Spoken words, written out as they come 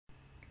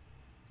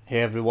Hey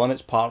everyone,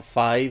 it's part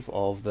 5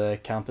 of the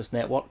campus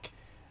network.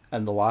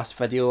 In the last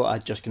video I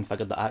just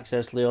configured the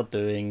access layer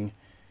doing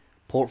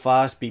port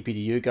fast,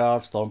 BPDU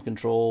guard, storm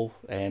control,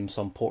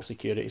 some port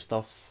security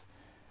stuff,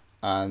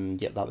 and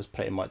yep, that was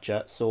pretty much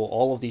it. So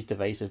all of these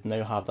devices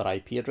now have their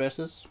IP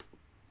addresses.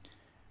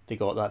 They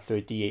got that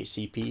through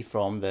DHCP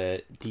from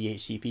the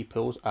DHCP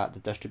pools at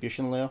the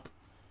distribution layer.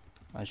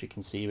 As you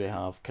can see, we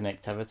have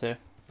connectivity.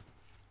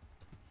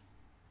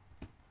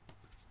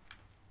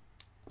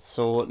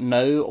 So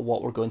now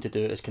what we're going to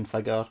do is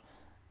configure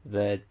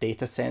the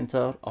data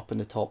center up in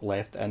the top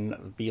left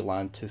in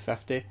VLAN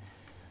 250.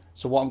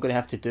 So what I'm going to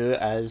have to do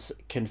is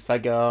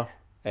configure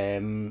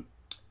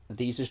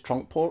these as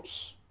trunk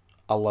ports,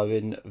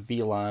 allowing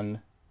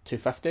VLAN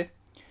 250.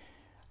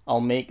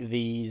 I'll make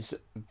these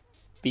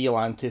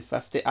VLAN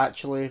 250.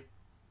 Actually,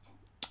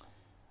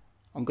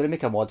 I'm going to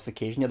make a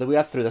modification here. The way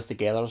I threw this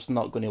together is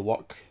not going to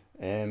work.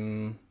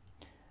 I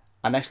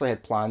initially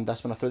had planned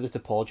this when I threw the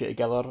topology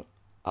together.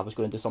 I was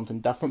going to do something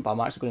different, but I'm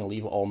actually going to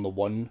leave it on the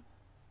one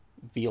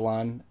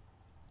VLAN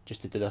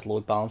just to do this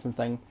load balancing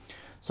thing.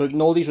 So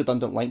ignore these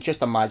redundant links,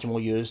 just imagine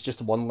we'll use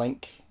just one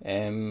link.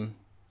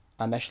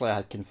 Initially I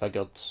had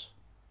configured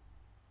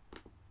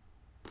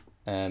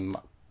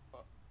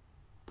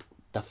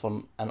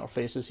different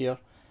interfaces here,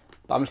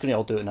 but I'm just going to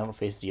all do it in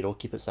interface 0,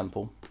 keep it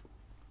simple.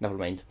 Never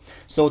mind.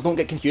 So don't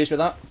get confused with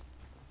that.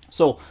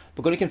 So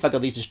we're going to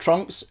configure these as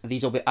trunks.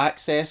 These will be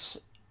access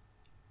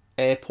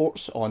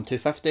ports on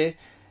 250.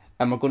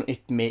 And we're going to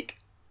make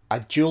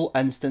a dual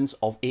instance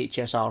of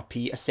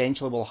HSRP.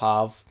 Essentially, we'll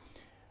have,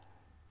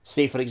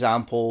 say for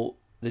example,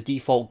 the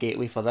default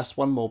gateway for this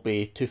one will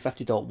be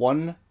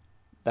 250.1.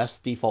 This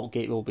default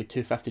gateway will be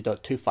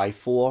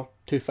 250.254,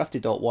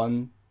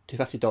 250.1,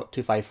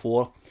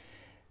 250.254.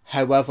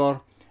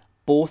 However,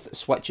 both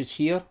switches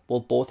here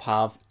will both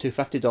have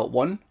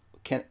 250.1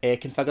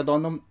 configured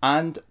on them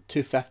and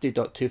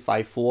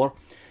 250.254,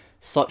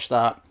 such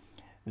that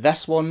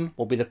this one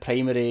will be the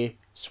primary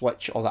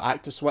switch or the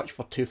active switch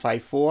for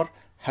 254.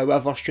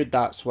 However, should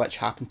that switch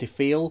happen to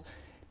fail,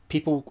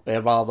 people,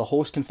 rather the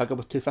host configured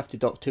with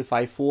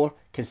 250.254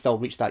 can still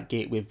reach that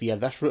gateway via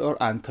this router,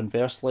 and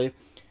conversely,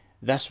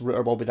 this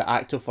router will be the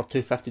active for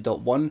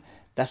 250.1.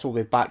 This will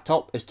be backed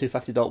up as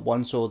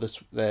 250.1, so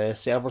the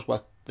servers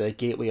with the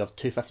gateway of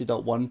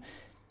 250.1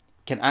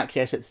 can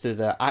access it through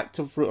the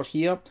active router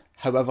here.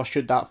 However,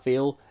 should that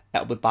fail,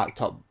 it'll be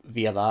backed up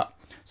via that.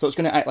 So it's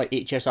going to act like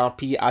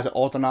HSRP as it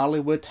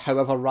ordinarily would.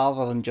 However,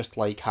 rather than just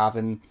like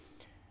having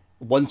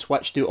one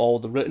switch do all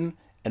the routing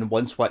and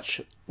one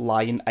switch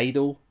lying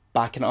idle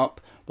backing it up,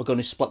 we're going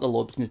to split the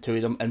load between the two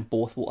of them, and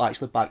both will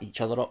actually back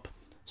each other up.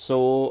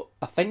 So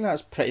I think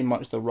that's pretty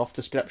much the rough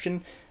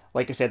description.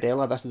 Like I said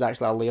earlier, this is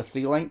actually a layer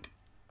 3 link,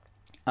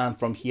 and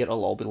from here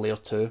it'll all be layer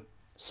 2.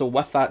 So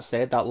with that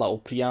said, that little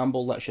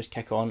preamble, let's just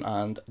kick on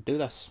and do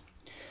this.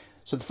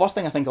 So the first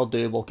thing I think I'll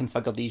do, we'll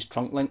configure these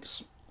trunk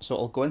links. So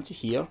I'll go into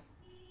here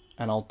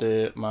and I'll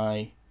do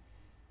my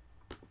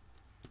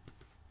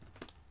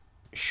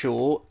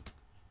show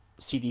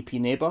CDP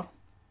neighbor,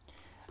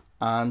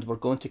 and we're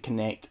going to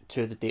connect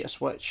to the data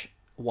switch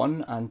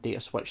 1 and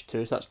data switch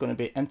 2. So that's going to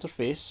be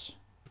interface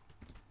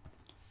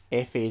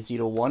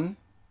FA01,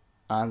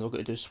 and we're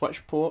going to do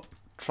switch port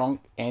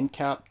trunk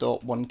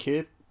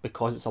endcap.1q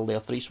because it's a layer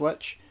 3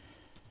 switch.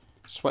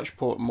 Switch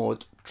port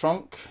mode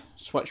trunk,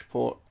 switch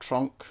port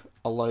trunk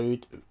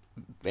allowed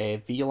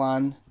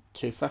VLAN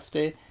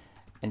 250,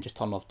 and just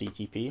turn off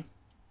DTP.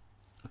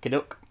 Okay,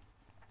 doke.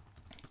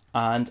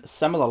 And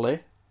similarly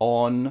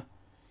on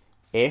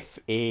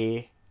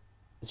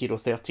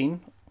FA013,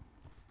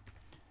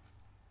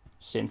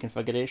 same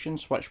configuration,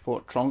 switch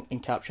port trunk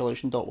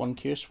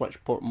encapsulation.1q,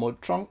 switch port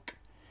mode trunk,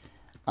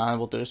 and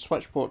we'll do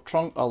switch port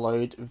trunk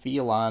allowed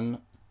VLAN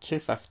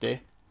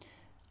 250,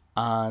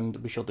 and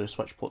we shall do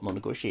switch port no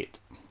negotiate.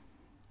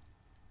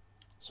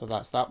 So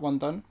that's that one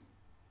done,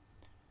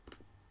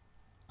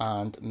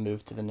 and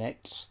move to the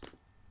next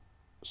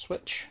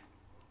switch,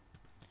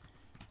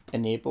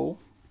 enable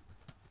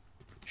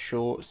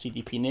show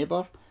CDP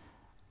neighbor,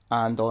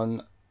 and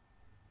on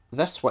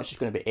this switch is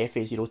going to be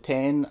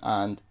FA010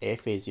 and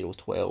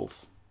FA012.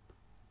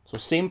 So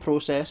same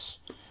process,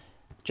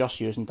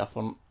 just using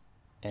different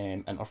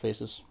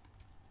interfaces.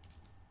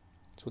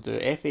 So we'll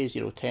do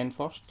FA010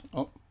 first,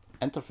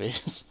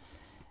 interfaces,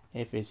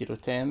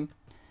 FA010,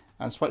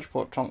 and switch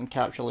port trunk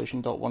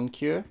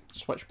encapsulation.1q,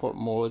 switch port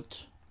mode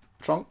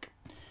trunk,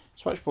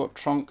 switch port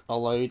trunk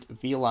allowed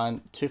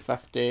VLAN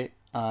 250,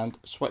 and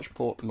switch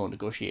port no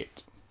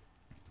negotiate.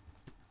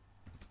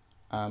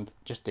 And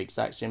just the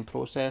exact same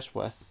process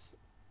with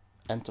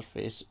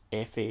interface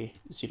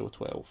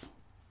FA012.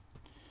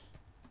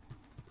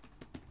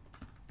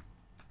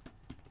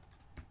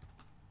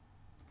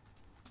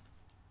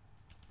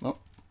 Oh.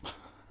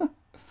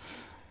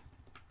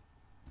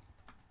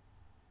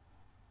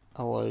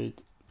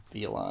 Allowed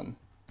VLAN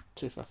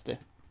 250.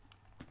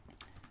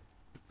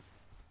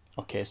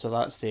 Okay, so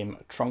that's the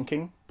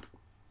trunking.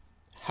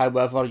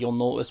 However, you'll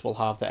notice we'll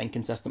have the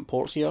inconsistent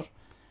ports here.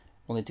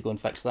 We'll need to go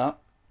and fix that.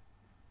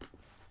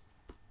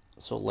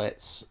 So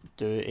let's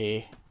do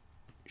a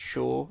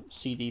show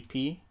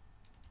CDP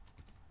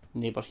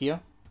neighbor here,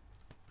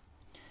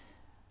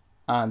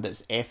 and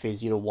it's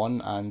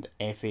FA01 and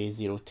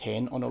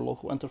FA010 on our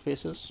local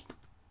interfaces.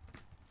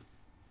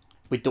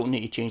 We don't need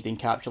to change the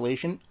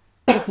encapsulation,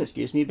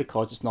 excuse me,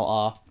 because it's not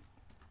a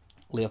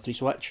layer 3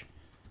 switch.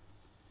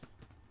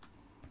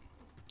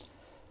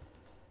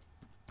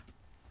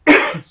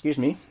 Excuse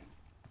me.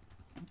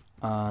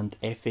 And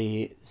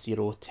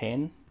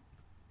FA010.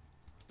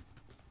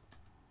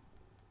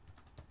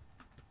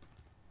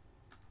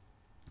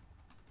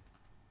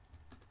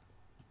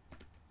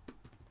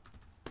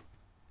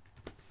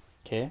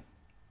 Okay,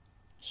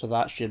 so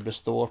that should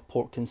restore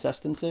port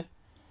consistency.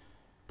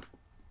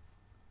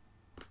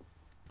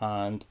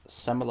 And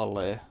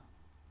similarly,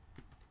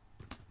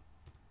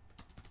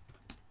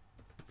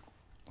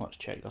 let's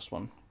check this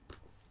one.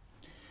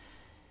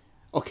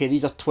 Okay,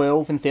 these are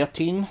 12 and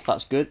 13,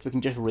 that's good. We can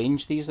just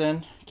range these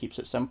then, keeps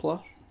it simpler.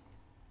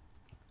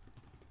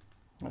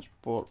 Switch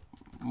port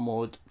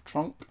mode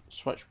trunk,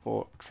 switch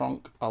port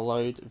trunk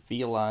allowed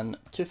VLAN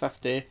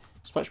 250,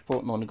 switch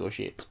port no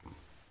negotiate.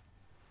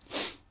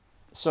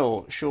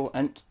 So show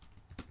int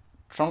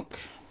trunk,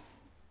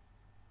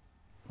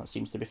 that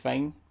seems to be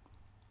fine.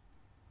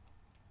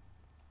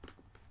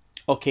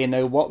 Okay,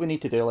 now what we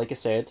need to do, like I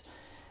said,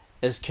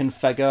 is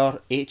configure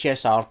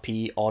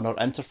HSRP on our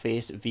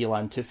interface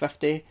VLAN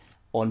 250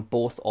 on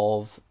both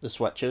of the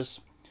switches.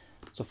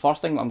 So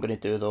first thing I'm going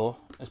to do though,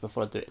 is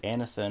before I do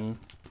anything,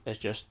 is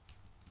just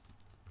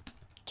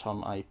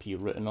turn IP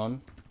routing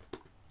on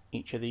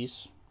each of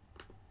these.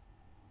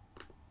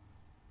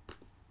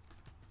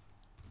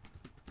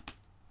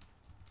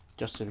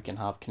 Just so we can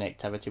have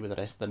connectivity with the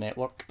rest of the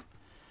network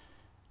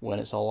when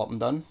it's all up and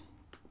done.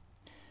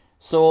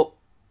 So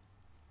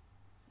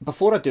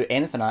before I do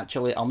anything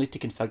actually, I'll need to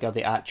configure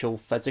the actual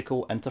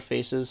physical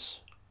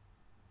interfaces,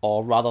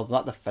 or rather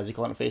not the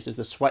physical interfaces,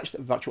 the switched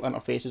virtual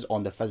interfaces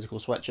on the physical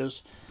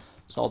switches.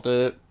 So I'll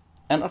do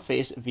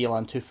interface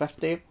VLAN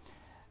 250,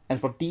 and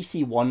for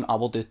DC1 I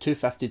will do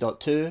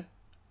 250.2,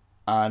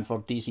 and for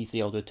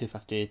DC3 I'll do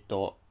 250.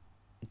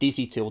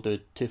 DC2 will do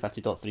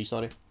 250.3,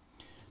 sorry.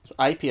 So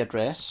IP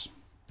address,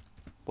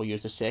 we'll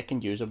use the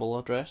second usable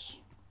address.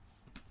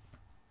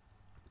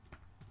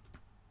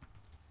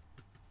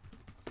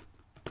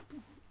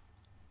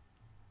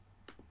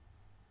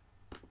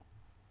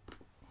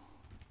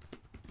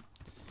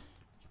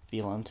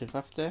 VLAN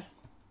 250.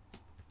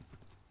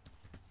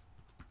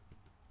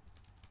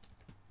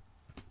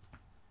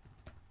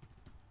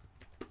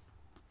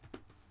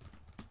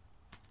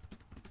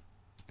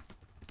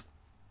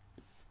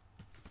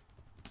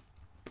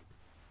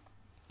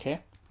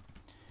 Okay,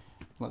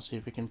 let's see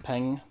if we can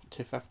ping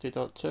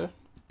 250.2.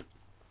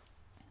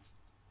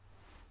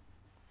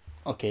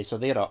 Okay, so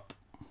they're up.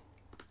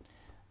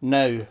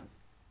 Now,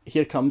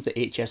 here comes the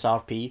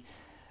HSRP.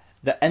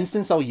 The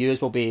instance I'll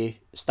use will be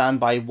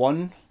standby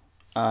 1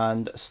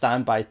 and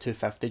standby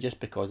 250,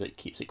 just because it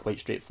keeps it quite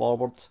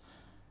straightforward.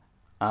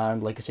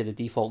 And like I said, the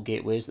default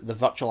gateways, the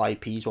virtual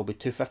IPs will be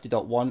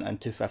 250.1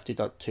 and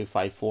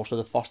 250.254, so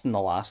the first and the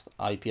last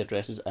IP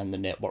addresses in the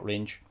network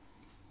range.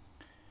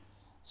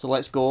 So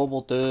let's go, we'll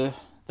do,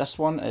 this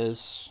one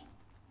is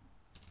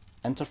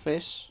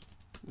interface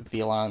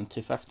VLAN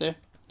 250.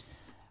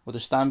 We'll do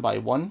standby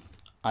 1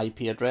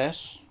 IP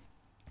address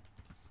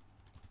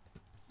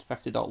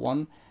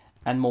 250.1,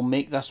 and we'll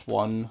make this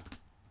one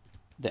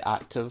the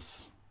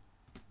active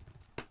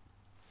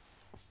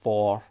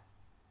for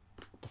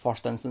the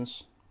first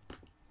instance,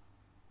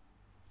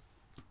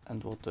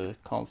 and we'll do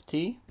conft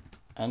int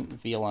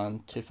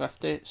VLAN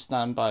 250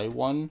 standby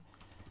 1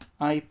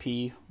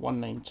 IP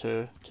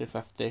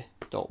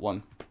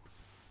 192.250.1.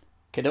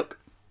 Okay, doke.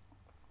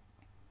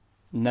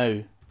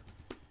 Now,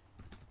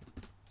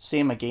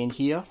 same again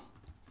here.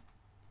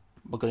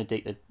 We're going to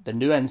take the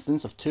new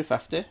instance of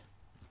 250.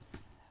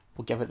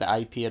 We'll give it the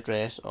IP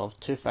address of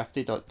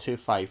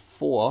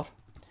 250.254,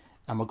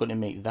 and we're going to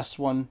make this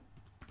one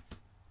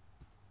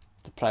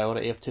the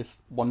priority of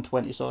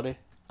 120, sorry,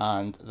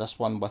 and this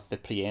one with the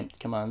preempt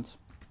command.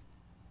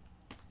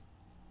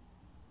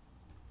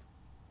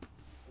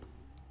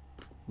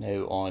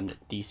 Now on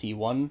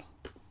DC1,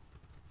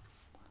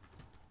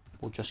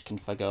 we'll just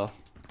configure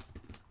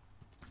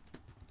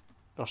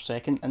our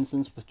second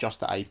instance with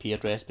just the IP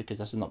address, because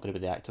this is not going to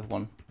be the active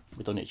one.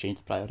 We don't need to change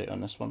the priority on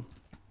this one.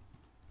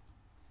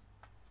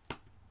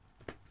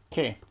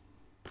 Okay,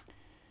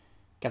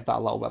 give that a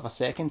little bit of a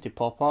second to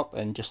pop up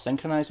and just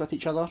synchronize with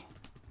each other.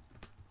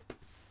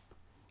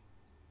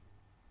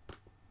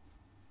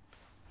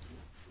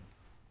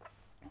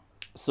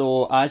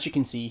 So as you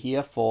can see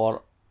here,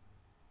 for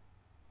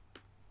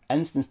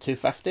instance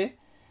 250,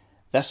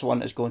 this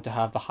one is going to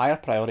have the higher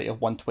priority of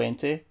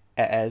 120. It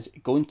is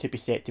going to be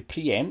set to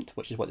preempt,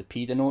 which is what the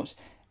P denotes.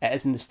 It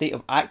is in the state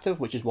of active,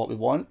 which is what we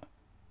want.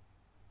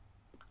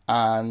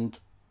 And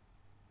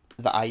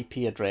the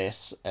IP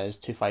address is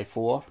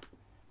 254.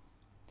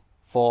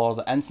 For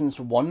the instance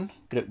 1,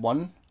 group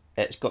 1,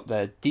 it's got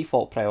the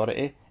default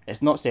priority.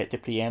 It's not set to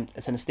preempt.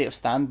 It's in a state of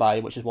standby,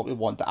 which is what we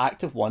want. The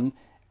active one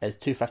is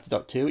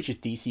 250.2, which is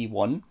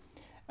DC1.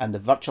 and the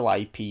virtual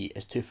IP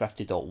is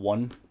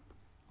 250.1.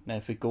 Now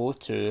if we go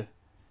to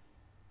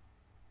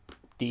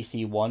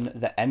DC1,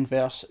 the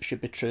inverse should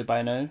be true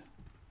by now.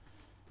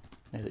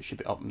 Now it should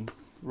be up and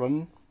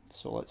running,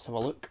 so let's have a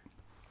look.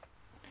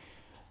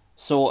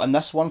 So in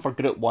this one for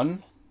group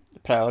 1, the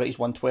priority is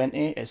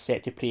 120, it's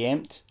set to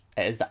preempt.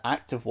 It is the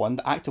active one.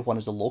 The active one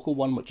is the local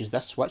one, which is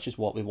this switch, is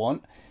what we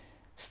want.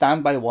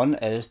 Standby one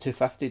is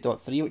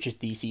 250.3, which is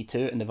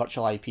DC2, and the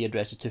virtual IP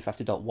address is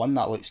 250.1.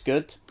 That looks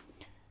good.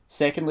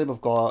 Secondly,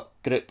 we've got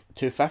group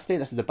 250.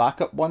 This is the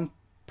backup one.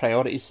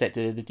 Priority is set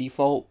to the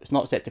default. It's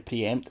not set to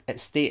preempt.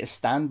 Its state is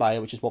standby,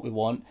 which is what we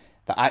want.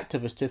 The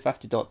active is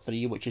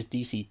 250.3, which is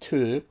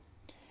DC2.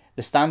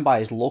 The standby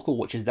is local,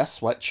 which is this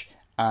switch.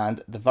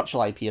 And the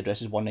virtual IP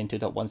address is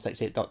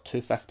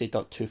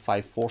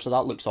 192.168.250.254. So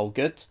that looks all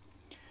good.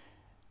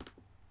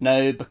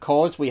 Now,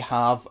 because we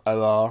have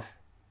our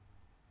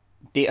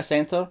data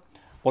center,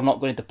 we're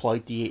not going to deploy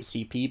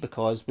DHCP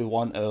because we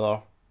want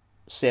our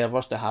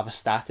servers to have a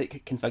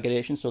static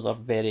configuration, so they're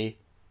very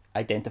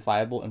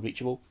identifiable and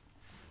reachable.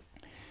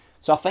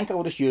 So I think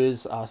I'll just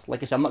use,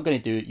 like I said, I'm not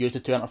going to use the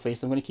two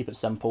interfaces. I'm going to keep it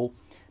simple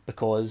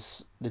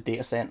because the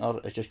data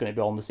center is just going to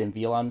be all on the same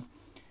VLAN.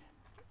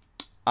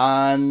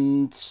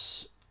 And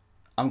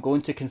I'm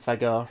going to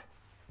configure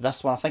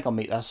this one. I think I'll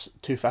make this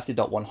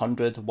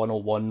 250.100,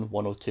 101,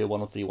 102,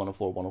 103,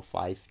 104,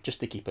 105, just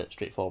to keep it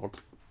straightforward.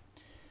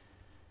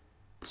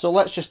 So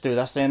let's just do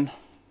this then.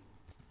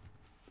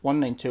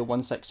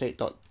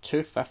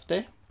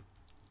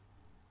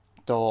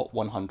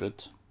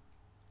 192.168.250.100.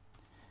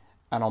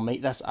 And I'll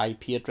make this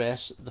IP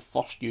address the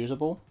first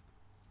usable.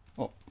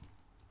 Oh.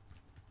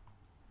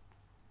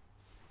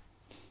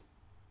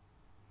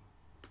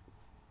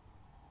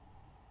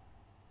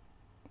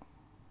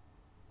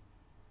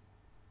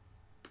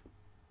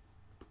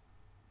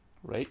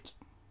 Right.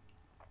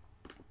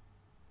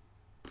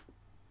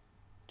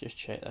 Just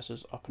check this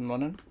is up and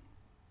running.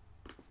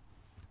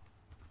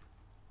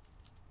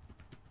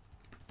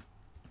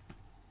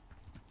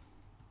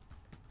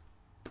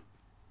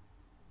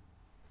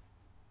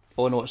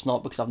 Oh no, it's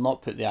not, because I've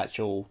not put the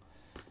actual,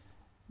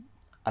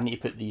 I need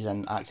to put these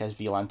in access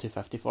VLAN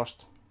 250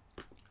 first.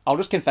 I'll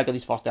just configure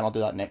these first, then I'll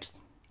do that next.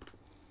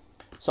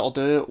 So I'll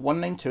do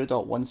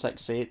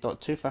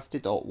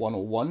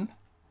 192.168.250.101.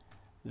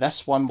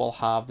 This one will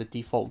have the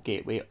default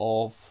gateway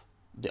of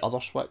the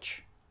other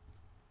switch,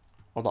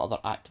 or the other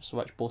active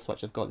switch. Both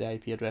switches have got the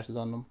IP addresses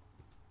on them.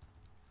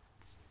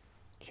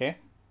 Okay.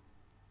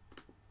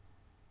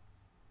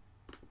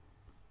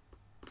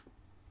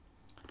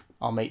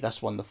 I'll make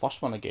this one the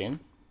first one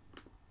again.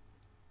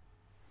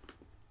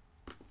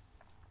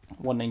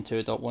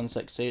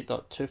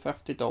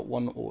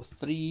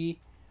 192.168.250.103.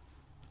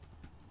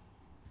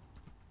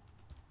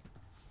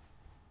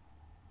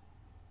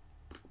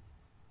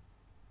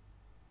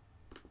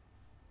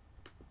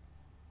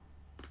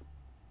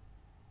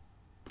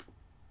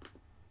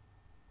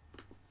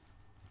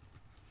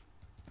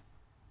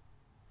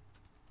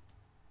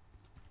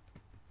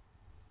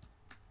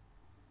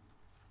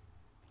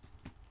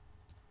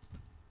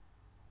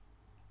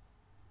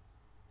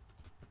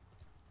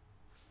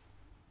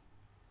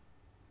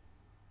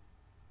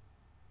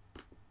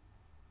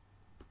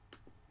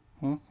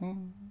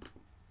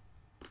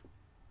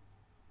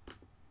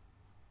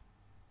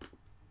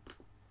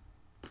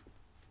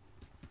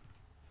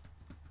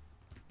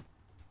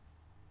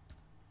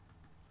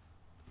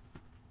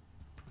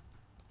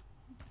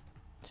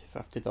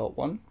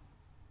 $250.1.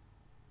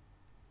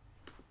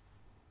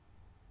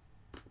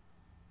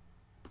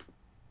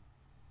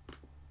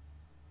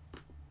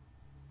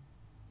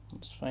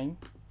 That's fine.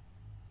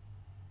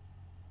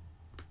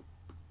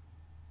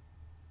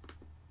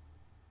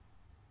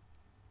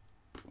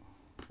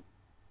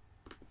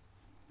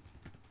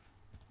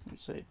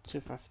 Let's say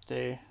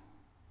 250,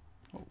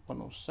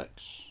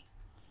 106.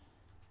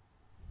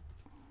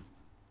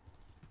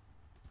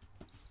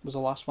 Was the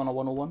last one a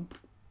 101?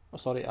 Oh,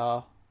 sorry,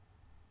 the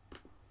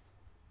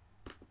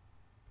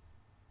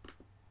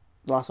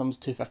last one was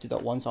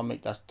 250.1, so I'll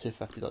make this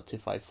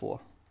 250.254.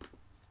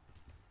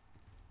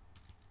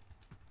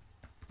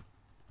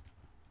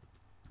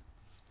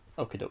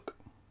 Okie doke.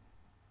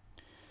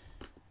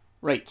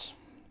 Right.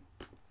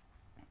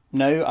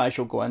 Now I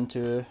shall go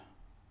into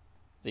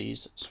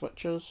these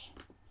switches.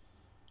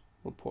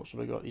 What ports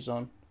have we got these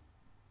on?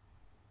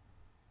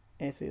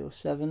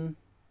 FA07,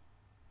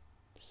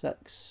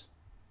 6.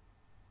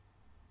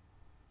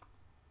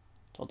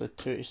 So I'll do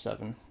 2 to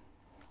 7.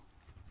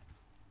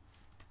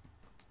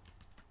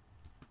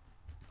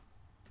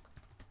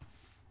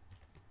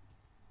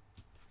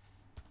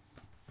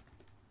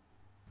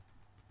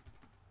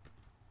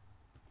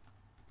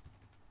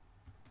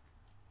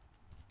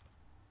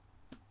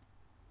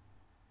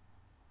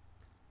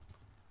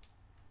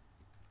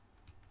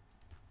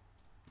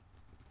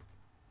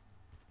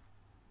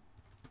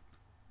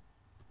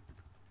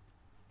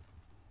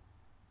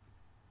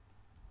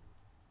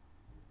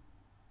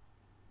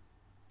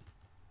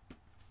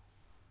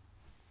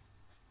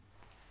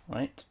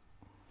 Right.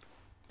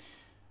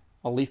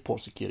 I'll leave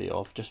port security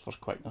off just for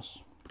quickness.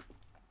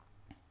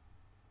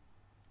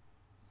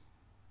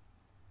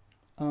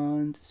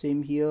 and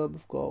same here,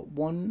 we've got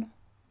 1.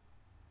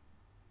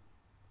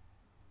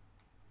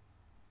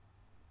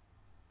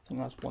 I think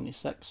that's 1 to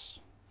 6.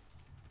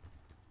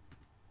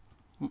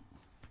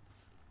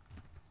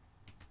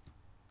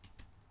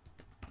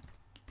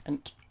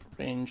 Int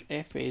range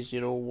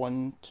FA0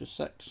 1 to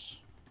 6.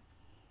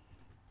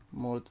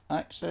 Mode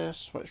access,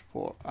 switch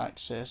port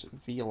access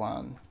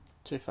VLAN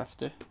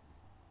 250.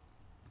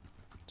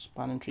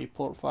 Spanning tree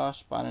port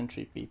fast, spanning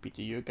tree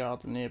BPDU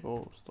guard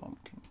enable, storm.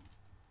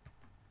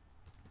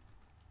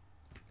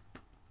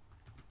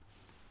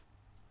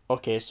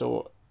 Okay,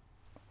 so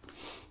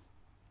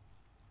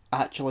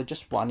actually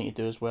just what I need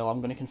to do as well,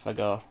 I'm going to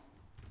configure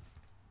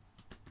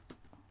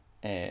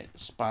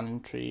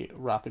spanning tree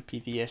rapid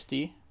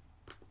PVSD.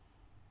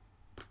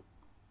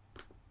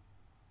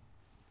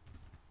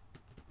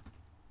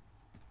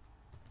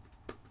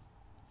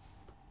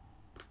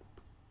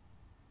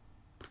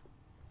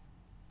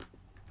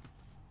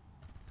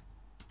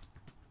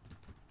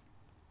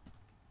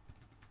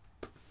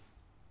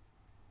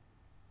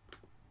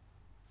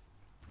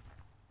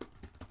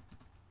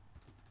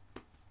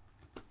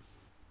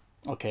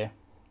 Okay,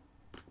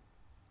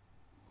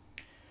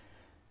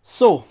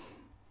 so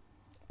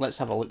let's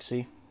have a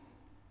look-see.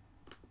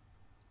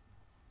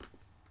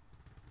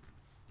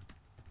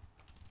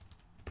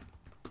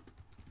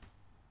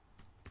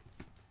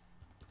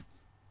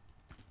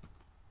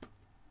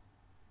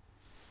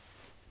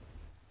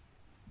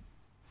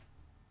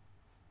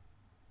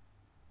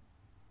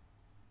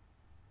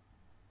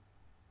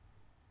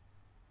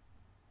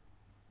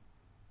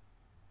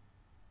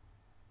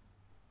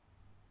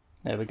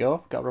 There we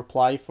go, got a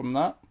reply from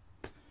that.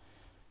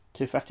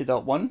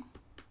 250.1.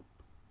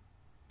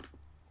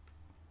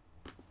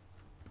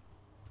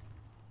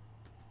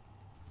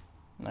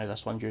 Now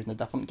this one's using a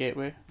different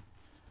gateway.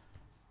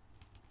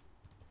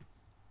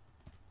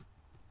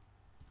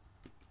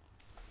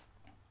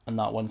 And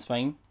that one's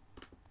fine.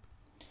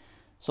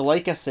 So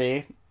like I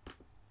say,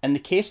 in the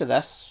case of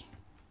this,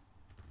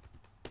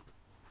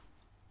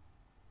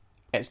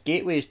 its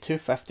gateway is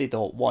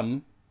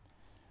 250.1.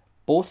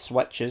 Both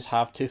switches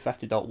have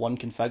 250.1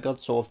 configured,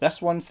 so if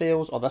this one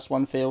fails or this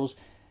one fails,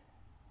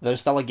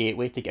 there's still a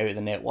gateway to get out of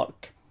the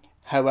network.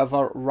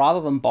 However,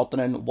 rather than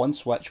burdening one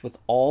switch with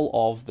all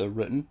of the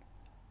routing,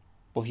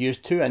 we've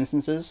used 2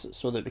 instances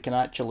so that we can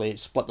actually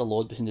split the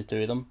load between the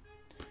 2 of them.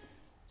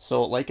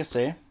 So like I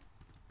say,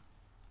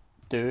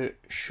 do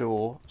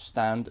show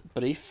stand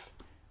brief.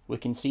 We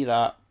can see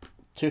that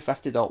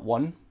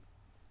 250.1,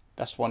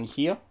 this one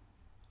here,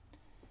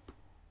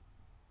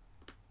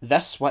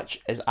 this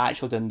switch is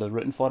actually doing the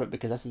routing for it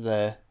because this is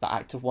the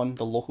active one.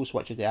 The local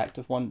switch is the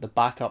active one. The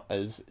backup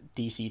is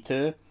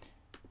DC2.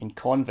 And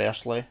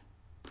conversely,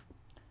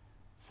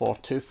 for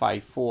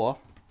 254,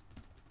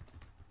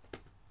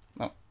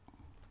 no,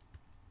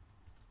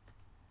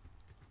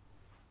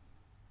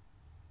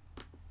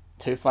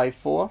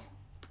 254,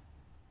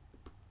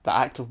 the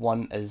active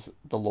one is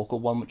the local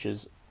one, which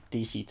is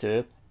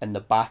DC2, and the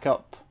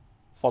backup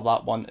for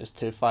that one is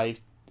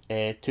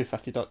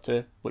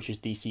 250.2, which is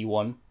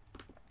DC1.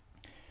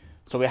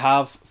 So we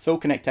have full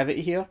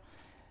connectivity here,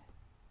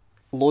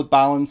 load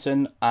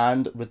balancing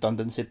and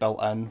redundancy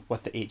built in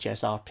with the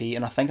HSRP,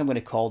 and I think I'm going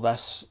to call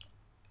this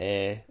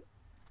a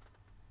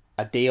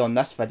day on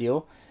this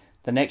video.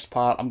 The next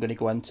part I'm going to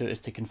go into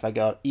is to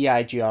configure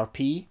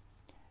EIGRP,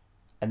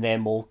 and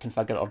then we'll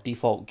configure our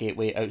default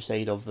gateway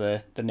outside of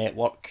the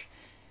network,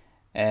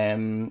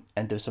 and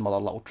do some other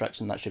little tricks,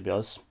 and that should be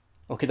us.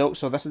 Okay,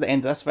 so this is the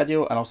end of this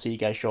video, and I'll see you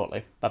guys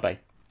shortly. Bye bye.